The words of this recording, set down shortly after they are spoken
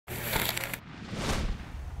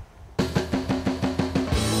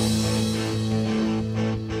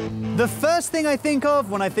The first thing I think of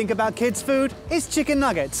when I think about kids' food is chicken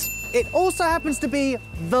nuggets. It also happens to be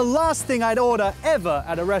the last thing I'd order ever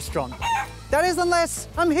at a restaurant. That is unless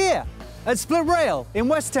I'm here at Split Rail in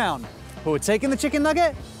West Town, who are taking the chicken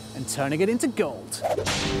nugget and turning it into gold.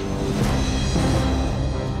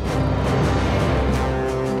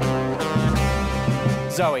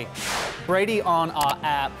 Zoe, Brady on our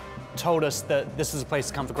app told us that this is a place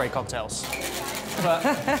to come for great cocktails. But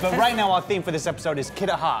right now our theme for this episode is Kid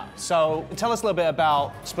at Heart. So tell us a little bit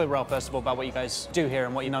about Split Rail, first of all, about what you guys do here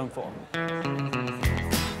and what you're known for.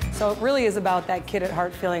 So it really is about that kid at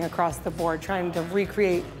heart feeling across the board, trying to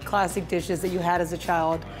recreate classic dishes that you had as a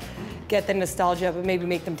child, get the nostalgia, but maybe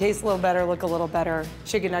make them taste a little better, look a little better.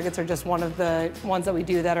 Chicken nuggets are just one of the ones that we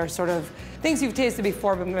do that are sort of things you've tasted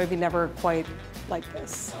before, but maybe never quite like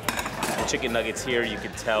this. The chicken nuggets here, you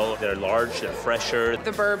can tell they're large, they're fresher.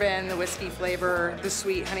 The bourbon, the whiskey flavor, the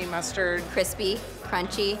sweet honey mustard. Crispy,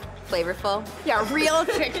 crunchy, flavorful. Yeah, real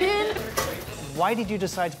chicken. Why did you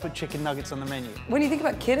decide to put chicken nuggets on the menu? When you think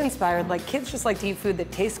about kid-inspired, like kids just like to eat food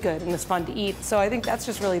that tastes good and is fun to eat. So I think that's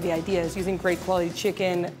just really the idea, is using great quality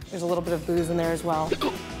chicken. There's a little bit of booze in there as well.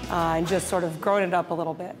 And just sort of growing it up a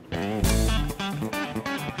little bit.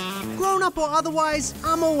 Grown up or otherwise,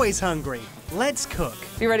 I'm always hungry. Let's cook.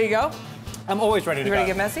 You ready to go? I'm always ready to go. You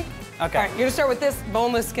ready to get messy? Okay. All right, you're gonna start with this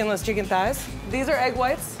boneless, skinless chicken thighs. These are egg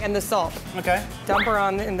whites and the salt. Okay. Dump her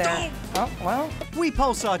on in there. Oh, well. We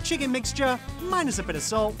pulse our chicken mixture, minus a bit of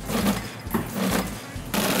salt.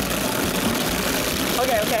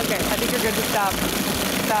 Okay. I think you're good to stop.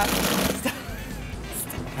 Stop.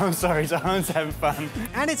 I'm sorry, Zoe's having fun.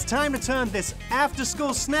 And it's time to turn this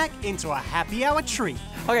after-school snack into a happy hour treat.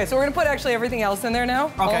 Okay, so we're gonna put actually everything else in there now.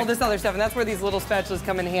 Okay. All this other stuff, and that's where these little spatulas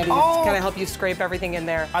come in handy to kind of help you scrape everything in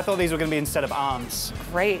there. I thought these were gonna be instead of arms.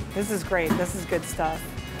 Great, this is great. This is good stuff.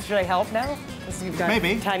 Should I help now? You've got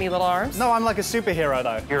Maybe. tiny little arms. No, I'm like a superhero,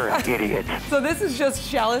 though. You're an idiot. So this is just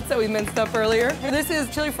shallots that we minced up earlier. And this is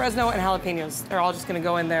chili Fresno and jalapenos. They're all just gonna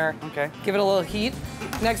go in there. Okay. Give it a little heat.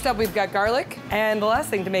 Next up, we've got garlic. And the last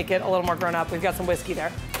thing to make it a little more grown up, we've got some whiskey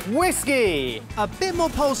there. Whiskey! A bit more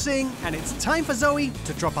pulsing, and it's time for Zoe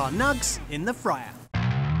to drop our nugs in the fryer.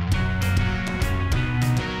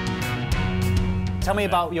 Tell me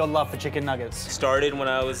about your love for chicken nuggets. Started when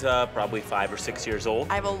I was probably 5 or 6 years old.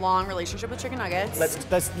 I have a long relationship with chicken nuggets.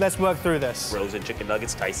 Let's work through this. Frozen chicken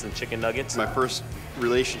nuggets, Tyson chicken nuggets. My first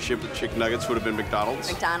relationship with chicken nuggets would have been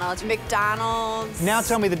McDonald's. McDonald's. Now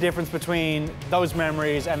tell me the difference between those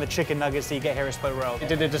memories and the chicken nuggets that you get here at Split Rail.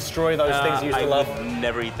 Did it destroy those things you used to love? I would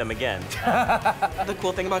never eat them again. The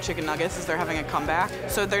cool thing about chicken nuggets is they're having a comeback.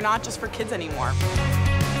 So they're not just for kids anymore.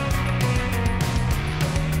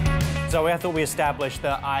 Zoe, I thought we established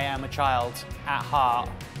that I am a child at heart.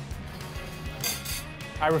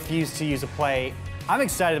 I refuse to use a plate. I'm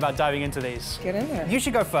excited about diving into these. Get in there. You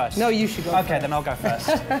should go first. No, you should go first. Okay, then I'll go first.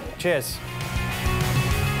 Cheers.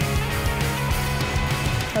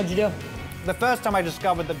 How'd you do? The first time I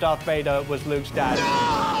discovered that Darth Vader was Luke's dad,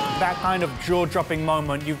 that kind of jaw-dropping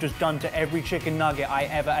moment you've just done to every chicken nugget I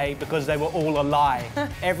ever ate because they were all a lie.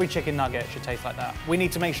 Every chicken nugget should taste like that. We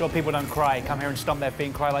need to make sure people don't cry, come here and stomp their feet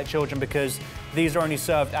and cry like children, because these are only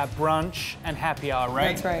served at brunch and happy hour,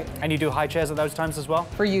 right? That's right. And you do high chairs at those times as well?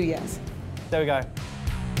 For you, yes. There we go.